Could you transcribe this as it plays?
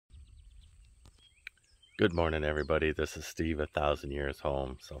Good morning, everybody. This is Steve, 1,000 Years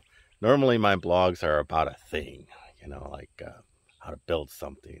Home. So normally my blogs are about a thing, like how to build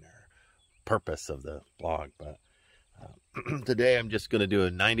something or purpose of the blog. But today I'm just going to do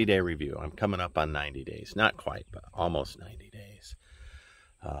a 90-day review. I'm coming up on 90 days. Not quite, but almost 90 days.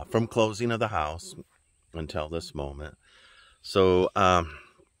 From closing of the house until this moment. So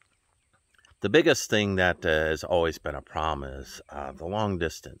the biggest thing that has always been a problem is the long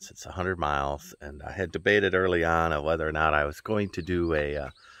distance. It's 100 miles, and I had debated early on of whether or not I was going to do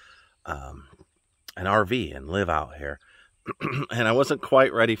an RV and live out here. And I wasn't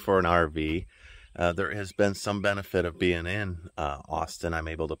quite ready for an RV. There has been some benefit of being in Austin. I'm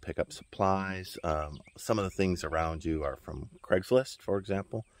able to pick up supplies. Some of the things around you are from Craigslist, for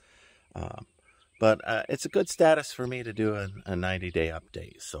example. But it's a good status for me to do a 90-day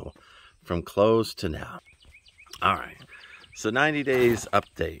update. So from close to now. All right, so 90 days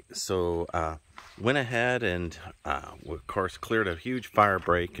update. So went ahead and of course cleared a huge fire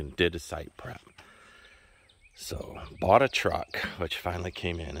break and did a site prep. So bought a truck, which finally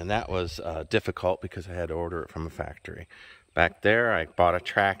came in, and that was difficult because I had to order it from a factory. Back there I bought a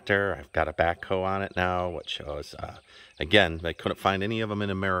tractor. I've got a backhoe on it now, which was again, they couldn't find any of them in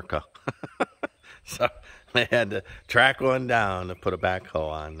America. So I had to track one down to put a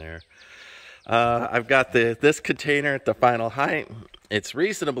backhoe on there. I've got this container at the final height. It's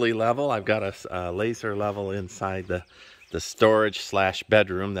reasonably level. I've got a laser level inside the storage /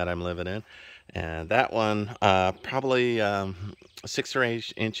 bedroom that I'm living in. And that one probably 6 or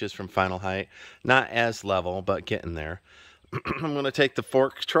 8 inches from final height. Not as level, but getting there. I'm going to take the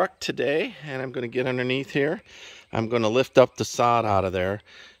fork truck today, and I'm going to get underneath here. I'm going to lift up the sod out of there.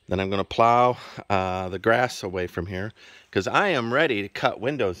 Then I'm going to plow the grass away from here, because I am ready to cut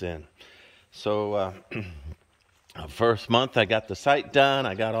windows in. So first month I got the site done.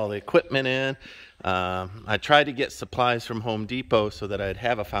 I got all the equipment in. I tried to get supplies from Home Depot so that I'd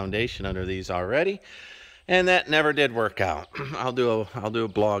have a foundation under these already, and that never did work out. I'll do a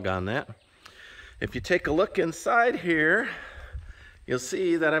blog on that. If you take a look inside here, you'll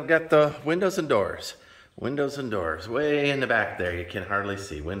see that I've got the windows and doors. Windows and doors way in the back there. You can hardly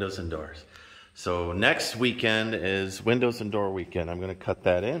see windows and doors. So next weekend is windows and door weekend. I'm going to cut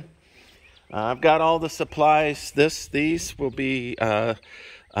that in. I've got all the supplies. These will be a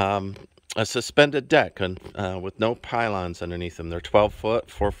suspended deck and with no pylons underneath them. They're 12 foot,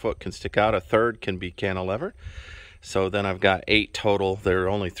 4 foot can stick out, a third can be cantilever. So then I've got 8 total. There are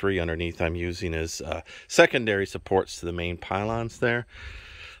only 3 underneath I'm using as secondary supports to the main pylons there.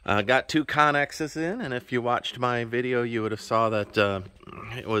 Got 2 connexes in, and if you watched my video, you would have saw that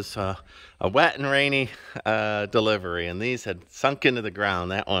it was a wet and rainy delivery, and these had sunk into the ground.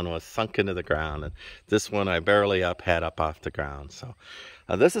 That one was sunk into the ground, and this one I barely had up off the ground. So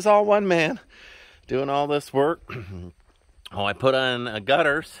this is all one man doing all this work. Oh, I put on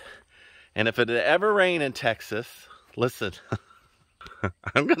gutters, and if it had ever rained in Texas, listen,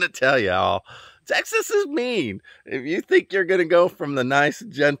 I'm going to tell you all, Texas is mean. If you think you're going to go from the nice,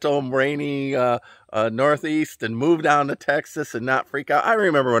 gentle, rainy northeast and move down to Texas and not freak out. I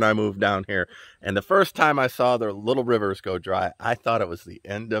remember when I moved down here, and the first time I saw the little rivers go dry, I thought it was the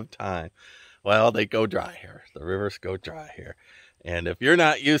end of time. Well, they go dry here. The rivers go dry here. And if you're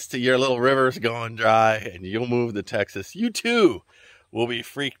not used to your little rivers going dry and you'll move to Texas, you too will be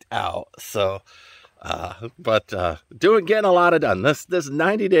freaked out. So getting a lot of done. This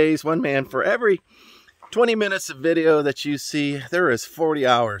 90 days, one man, for every 20 minutes of video that you see, there is 40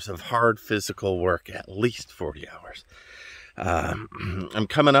 hours of hard physical work, at least 40 hours. I'm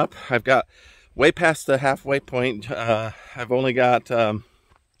coming up. I've got way past the halfway point. I've only got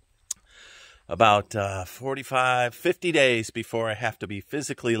about 45, 50 days before I have to be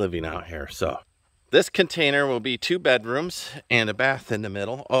physically living out here. So this container will be 2 bedrooms and a bath in the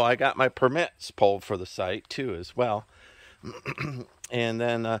middle. Oh, I got my permits pulled for the site too as well. And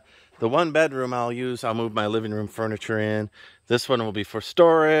then the 1 bedroom I'll move my living room furniture in. This one will be for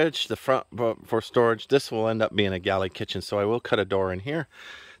storage, the front for storage. This will end up being a galley kitchen, so I will cut a door in here.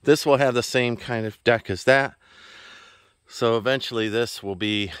 This will have the same kind of deck as that. So eventually this will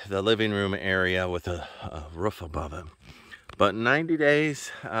be the living room area with a roof above it. But 90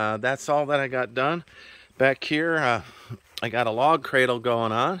 days, that's all that I got done. Back here, I got a log cradle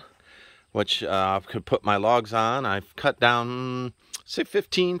going on, which I could put my logs on. I've cut down, say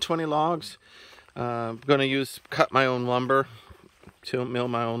 15, 20 logs. I'm going to cut my own lumber, to mill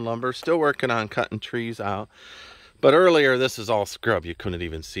my own lumber. Still working on cutting trees out. But earlier, this is all scrub. You couldn't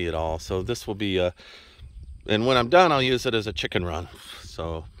even see it all. So this will be and when I'm done, I'll use it as a chicken run.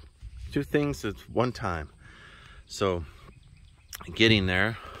 So 2 things at one time. So getting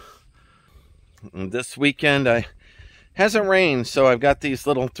there. And this weekend hasn't rained, so I've got these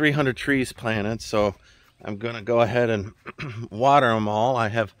little 300 trees planted, so I'm gonna go ahead and water them all. I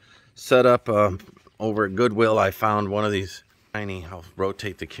have set up over at Goodwill. I found one of these tiny, I'll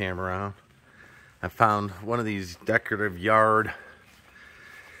rotate the camera around. I found one of these decorative yard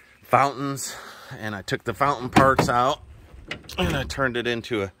fountains, and I took the fountain parts out and I turned it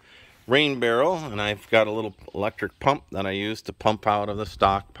into a rain barrel, and I've got a little electric pump that I use to pump out of the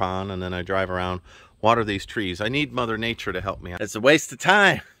stock pond, and then I drive around, water these trees. I need Mother Nature to help me. It's a waste of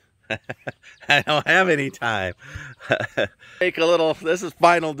time. I don't have any time. Make a little, this is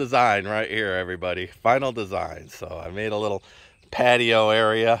final design right here, everybody. Final design. So I made a little patio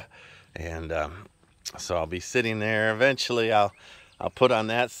area, and so I'll be sitting there. Eventually I'll put on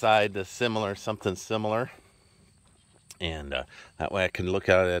that side the something similar, and that way I can look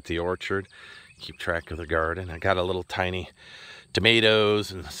out at the orchard, keep track of the garden. I got a little tiny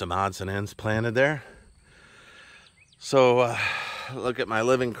tomatoes and some odds and ends planted there. So look at my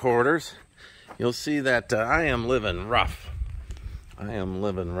living quarters. You'll see that I am living rough. I am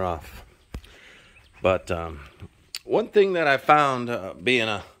living rough. But one thing that I found being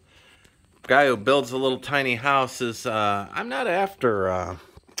a guy who builds a little tiny house is I'm not after a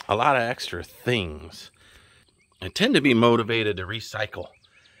lot of extra things. I tend to be motivated to recycle.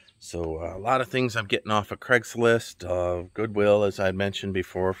 So a lot of things I'm getting off of Craigslist, Goodwill, as I mentioned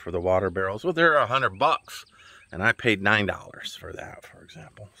before, for the water barrels. Well, they're $100. And I paid $9 for that, for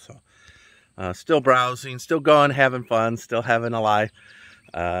example. So, still browsing, still going, having fun, still having a life.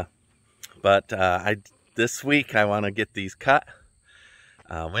 But this week I want to get these cut,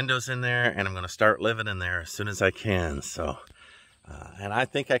 windows in there, and I'm going to start living in there as soon as I can. So, and I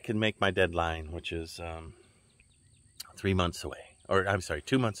think I can make my deadline, which is 3 months away. Or, I'm sorry,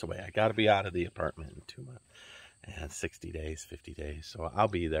 2 months away. I got to be out of the apartment in 2 months. And 60 days, 50 days. So I'll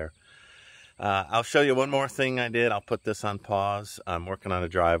be there. I'll show you one more thing I did. I'll put this on pause. I'm working on a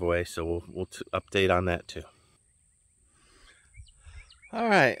driveway, so we'll update on that too. All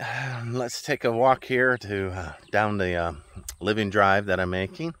right, let's take a walk here to down the living drive that I'm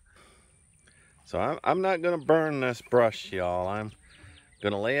making. So I'm not going to burn this brush, y'all. I'm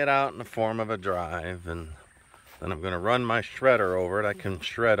going to lay it out in the form of a drive, and then I'm going to run my shredder over it. I can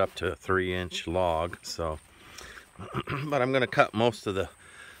shred up to a 3-inch log, so but I'm going to cut most of the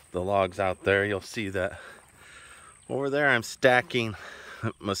logs out there. You'll see that over there I'm stacking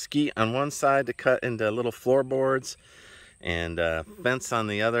mesquite on one side to cut into little floorboards, and fence on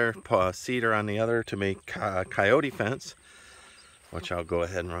the other, cedar on the other to make coyote fence, which I'll go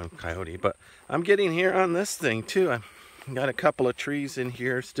ahead and run coyote. But I'm getting here on this thing too. I've got a couple of trees in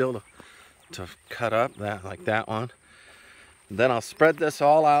here still to cut up, like that one. And then I'll spread this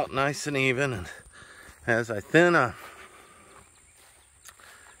all out nice and even, and as I thin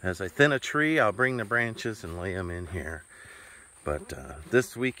a tree, I'll bring the branches and lay them in here. But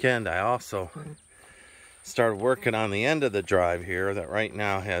this weekend, I also started working on the end of the drive here that right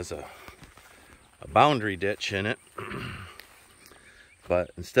now has a boundary ditch in it.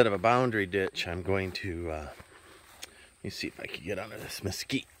 But instead of a boundary ditch, I'm going to, let me see if I can get under this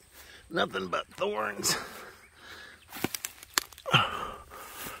mesquite. Nothing but thorns. I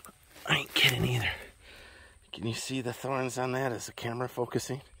ain't kidding either. Can you see the thorns on that? Is the camera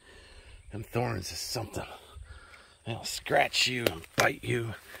focusing? And thorns is something. They'll scratch you and bite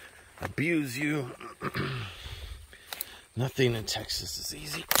you, abuse you. Nothing in Texas is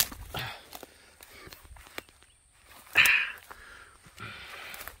easy.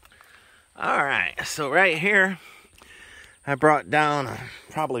 All right, so right here, I brought down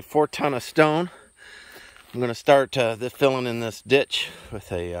probably 4 tons of stone. I'm going to start filling in this ditch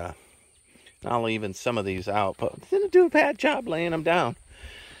with a, I'll even some of these out, but I didn't do a bad job laying them down.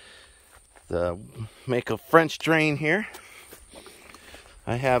 Make a French drain here.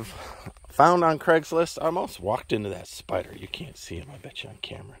 I have found on Craigslist, I almost walked into that spider. You can't see him, I bet you, on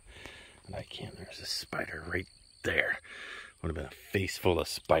camera. But I can. There's a spider right there. Would have been a face full of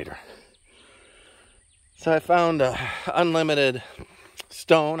spider. So I found unlimited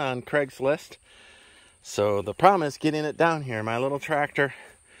stone on Craigslist. So the problem is getting it down here. My little tractor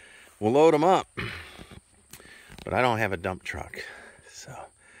will load them up, but I don't have a dump truck. So,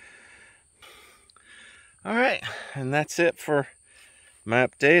 all right, and that's it for my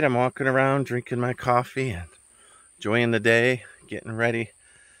update. I'm walking around drinking my coffee and enjoying the day, getting ready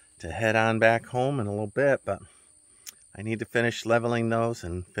to head on back home in a little bit, but I need to finish leveling those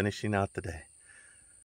and finishing out the day.